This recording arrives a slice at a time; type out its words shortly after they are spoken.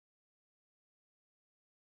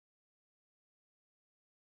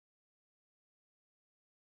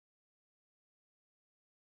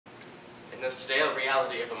In the stale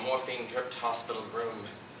reality of a morphine-dripped hospital room,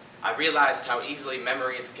 I realized how easily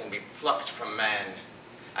memories can be plucked from man,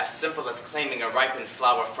 as simple as claiming a ripened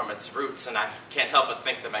flower from its roots, and I can't help but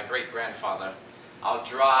think that my great-grandfather, all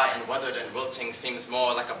dry and weathered and wilting, seems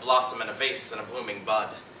more like a blossom in a vase than a blooming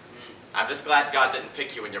bud. I'm just glad God didn't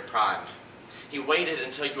pick you in your prime. He waited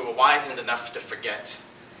until you were wizened enough to forget.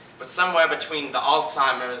 But somewhere between the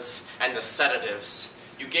Alzheimer's and the sedatives,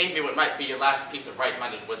 you gave me what might be your last piece of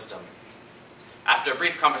right-minded wisdom. After a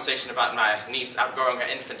brief conversation about my niece outgrowing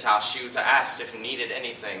her infantile shoes, I asked if you needed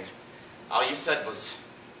anything. All you said was,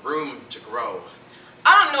 room to grow.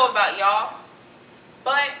 I don't know about y'all,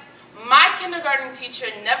 but my kindergarten teacher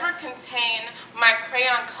never contained my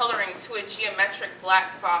crayon coloring to a geometric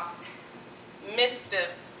black box. Mischief,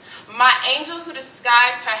 my angel who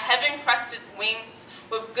disguised her heaven-crested wings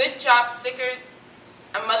with good job stickers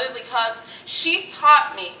and motherly hugs, she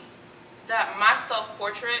taught me that my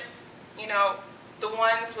self-portrait, you know, the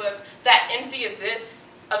ones with that empty abyss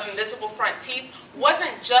of invisible front teeth,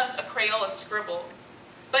 wasn't just a Crayola scribble,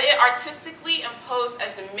 but it artistically imposed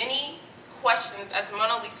as many questions as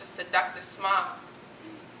Mona Lisa's seductive smile.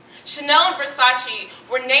 Chanel and Versace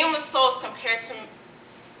were nameless souls compared to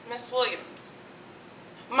Miss Williams,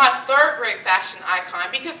 my third-grade fashion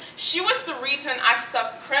icon, because she was the reason I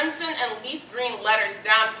stuffed crimson and leaf green letters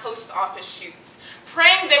down post office chutes,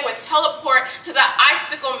 praying they would teleport to the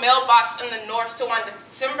icicle mailbox in the north, so on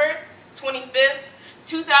December 25th,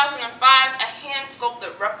 2005, a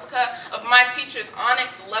hand-sculpted replica of my teacher's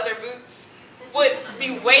onyx leather boots would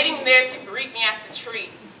be waiting there to greet me at the tree.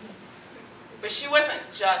 But she wasn't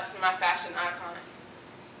just my fashion icon.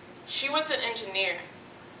 She was an engineer.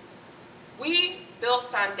 We built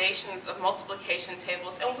foundations of multiplication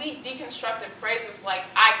tables, and we deconstructed phrases like,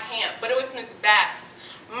 I can't, but it was Miss Bass,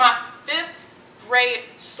 my fifth-grade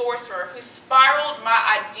sorcerer, who spiraled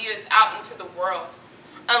my ideas out into the world,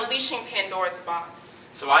 unleashing Pandora's box.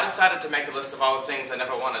 So I decided to make a list of all the things I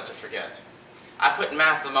never wanted to forget. I put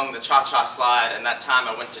math among the cha-cha slide, and that time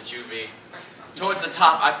I went to juvie. Towards the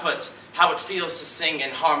top, I put how it feels to sing in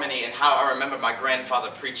harmony and how I remember my grandfather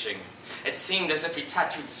preaching. It seemed as if he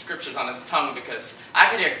tattooed scriptures on his tongue because I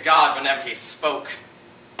could hear God whenever he spoke.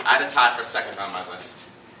 I had a tie for second on my list.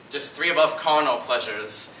 Just 3 above carnal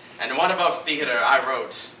pleasures, and 1 above theater. I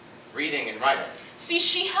wrote reading and writing. See,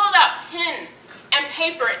 she held out pen and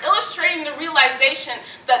paper, illustrating the realization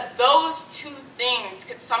that those 2 things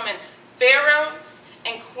could summon pharaohs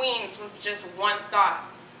and queens with just one thought.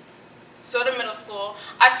 So to middle school,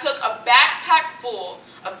 I took a backpack full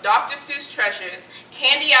of Dr. Seuss treasures,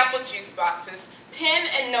 candy apple juice boxes, pen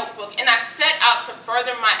and notebook, and I set out to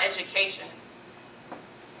further my education.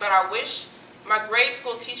 But I wish my grade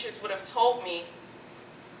school teachers would have told me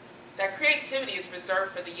that creativity is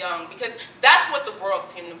reserved for the young, because that's what the world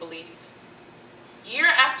seemed to believe. Year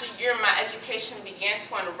after year, my education began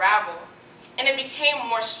to unravel, and it became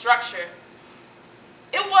more structured.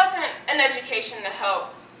 It wasn't an education to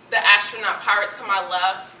help the astronaut pirates to my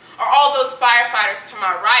left, or all those firefighters to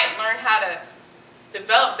my right learn how to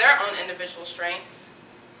develop their own individual strengths.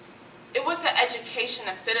 It was an education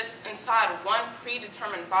that fit us inside one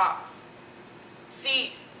predetermined box.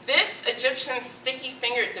 See, this Egyptian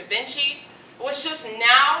sticky-fingered Da Vinci was just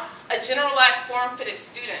now a generalized form-fitted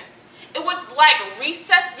student. It was like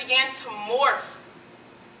recess began to morph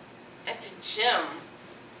into gym,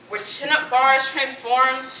 where chin-up bars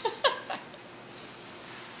transformed.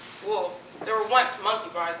 Well, there were once monkey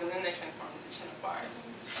bars, and then they transformed into chin-up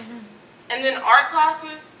bars. And then art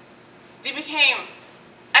classes, they became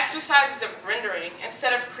exercises of rendering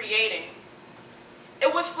instead of creating.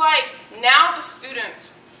 It was like now the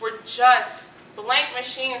students were just blank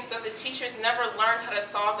machines that the teachers never learned how to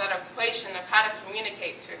solve that equation of how to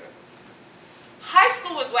communicate to. High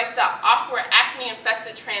school was like the awkward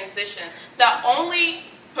acne-infested transition that only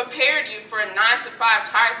prepared you for a 9-to-5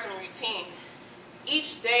 tiresome routine.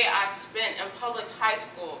 Each day I spent in public high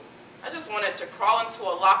school, I just wanted to crawl into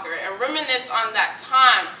a locker and reminisce on that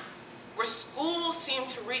time where school seemed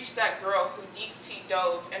to reach that girl who deep-sea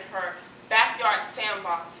dove in her backyard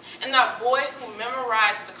sandbox, and that boy who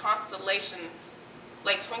memorized the constellations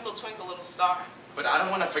like Twinkle, Twinkle, Little Star. But I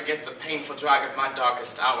don't want to forget the painful drag of my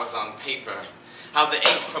darkest hours on paper. How the ink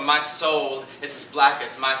from my soul is as black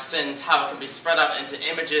as my sins, how it can be spread out into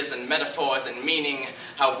images and metaphors and meaning,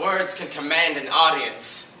 how words can command an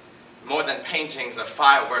audience. More than paintings or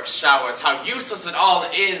fireworks showers, how useless it all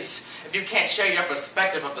is if you can't share your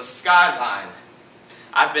perspective of the skyline.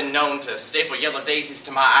 I've been known to staple yellow daisies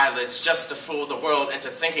to my eyelids just to fool the world into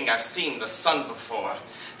thinking I've seen the sun before,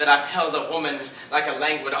 that I've held a woman like a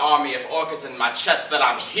languid army of orchids in my chest, that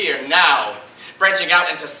I'm here now. branching out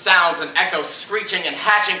into sounds and echoes, screeching and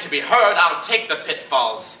hatching to be heard. I'll take the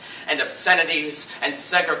pitfalls and obscenities and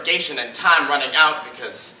segregation and time running out,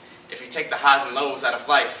 because if you take the highs and lows out of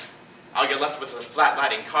life, all you're left with is a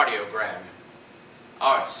flat-lighting cardiogram.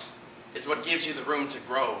 Art is what gives you the room to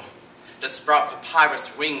grow, to sprout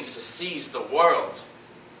papyrus wings to seize the world.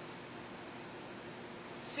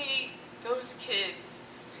 See, those kids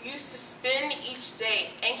who used to spend each day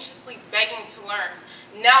anxiously begging to learn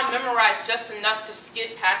now memorize just enough to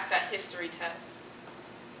skid past that history test.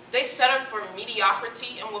 They settle for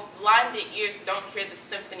mediocrity and with blinded ears don't hear the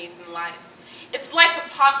symphonies in life. It's like the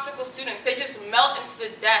popsicle students. They just melt into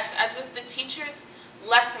the desk as if the teacher's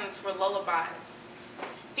lessons were lullabies.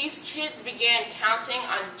 These kids began counting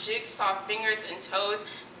on jigsaw fingers and toes,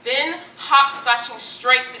 then hopscotching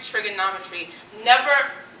straight to trigonometry,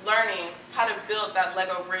 never learning how to build that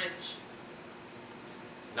Lego bridge.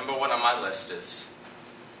 Number 1 on my list is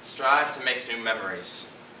strive to make new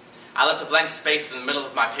memories. I left a blank space in the middle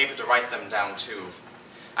of my paper to write them down too.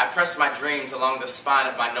 I pressed my dreams along the spine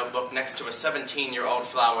of my notebook next to a 17-year-old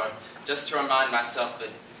flower, just to remind myself that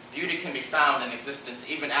beauty can be found in existence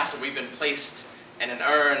even after we've been placed in an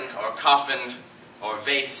urn or a coffin or a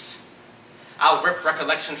vase. I'll rip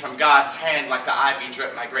recollection from God's hand like the ivy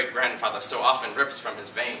drip my great-grandfather so often rips from his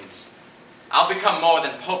veins. I'll become more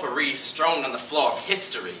than potpourri strewn on the floor of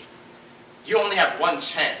history. You only have one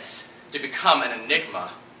chance to become an enigma.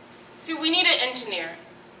 See, we need an engineer.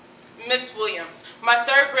 Miss Williams, my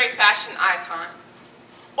 3rd grade fashion icon.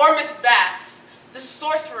 Or Miss Bass, the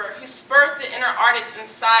sorcerer who spurred the inner artist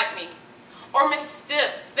inside me. Or Miss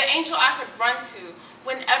Stiff, the angel I could run to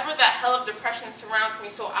whenever that hell of depression surrounds me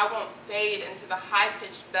so I won't fade into the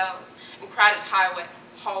high-pitched bells and crowded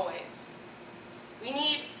hallways. We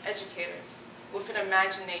need educators with an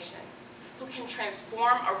imagination who can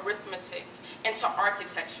transform arithmetic into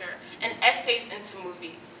architecture and essays into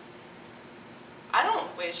movies. I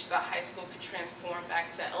don't wish that high school could transform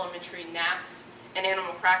back to elementary naps and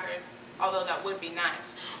animal crackers, although that would be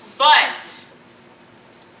nice. But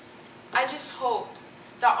I just hope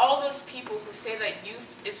that all those people who say that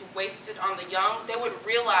youth is wasted on the young, they would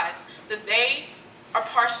realize that they are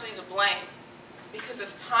partially to blame. Because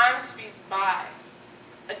as time speeds by,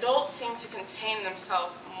 adults seem to contain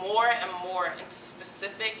themselves more and more into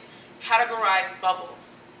specific, categorized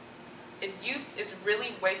bubbles. If youth is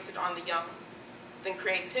really wasted on the young, then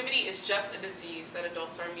creativity is just a disease that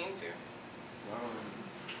adults are immune to. Wow.